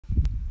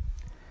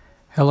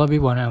Hello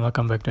everyone and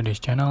welcome back to this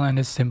channel. In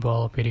this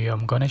simple video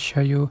I'm gonna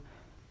show you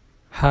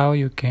how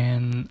you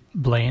can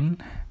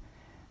blend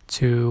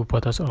two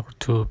photos or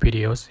two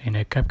videos in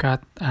a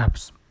CapCut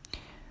apps.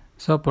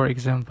 So for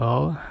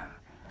example,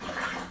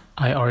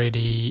 I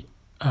already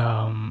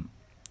added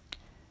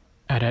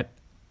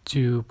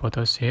two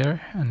photos here,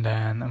 and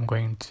then I'm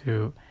going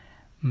to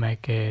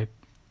make it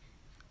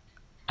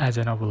as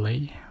an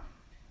overlay.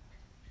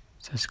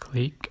 Just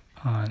click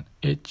on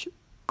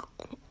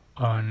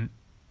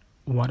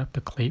one of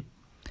the clip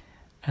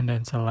and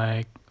then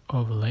select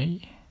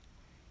overlay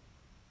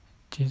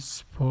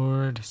just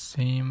for the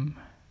same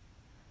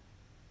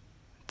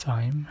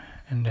time,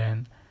 and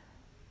then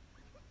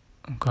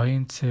I'm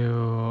going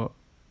to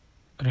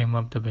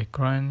remove the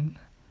background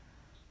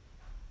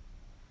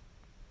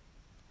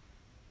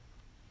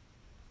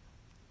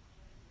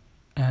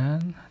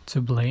and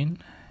to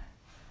blend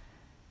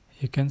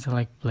you can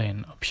select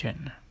blend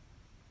option,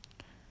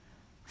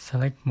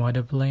 select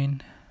model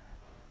blend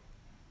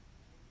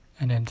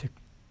and then to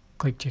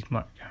click check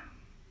mark.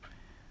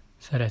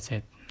 So that's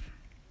it.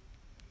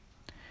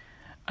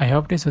 I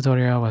hope this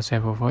tutorial was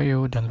helpful for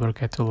you. Don't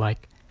forget to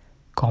like,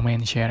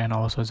 comment, share and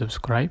also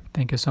subscribe.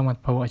 Thank you so much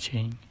for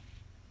watching.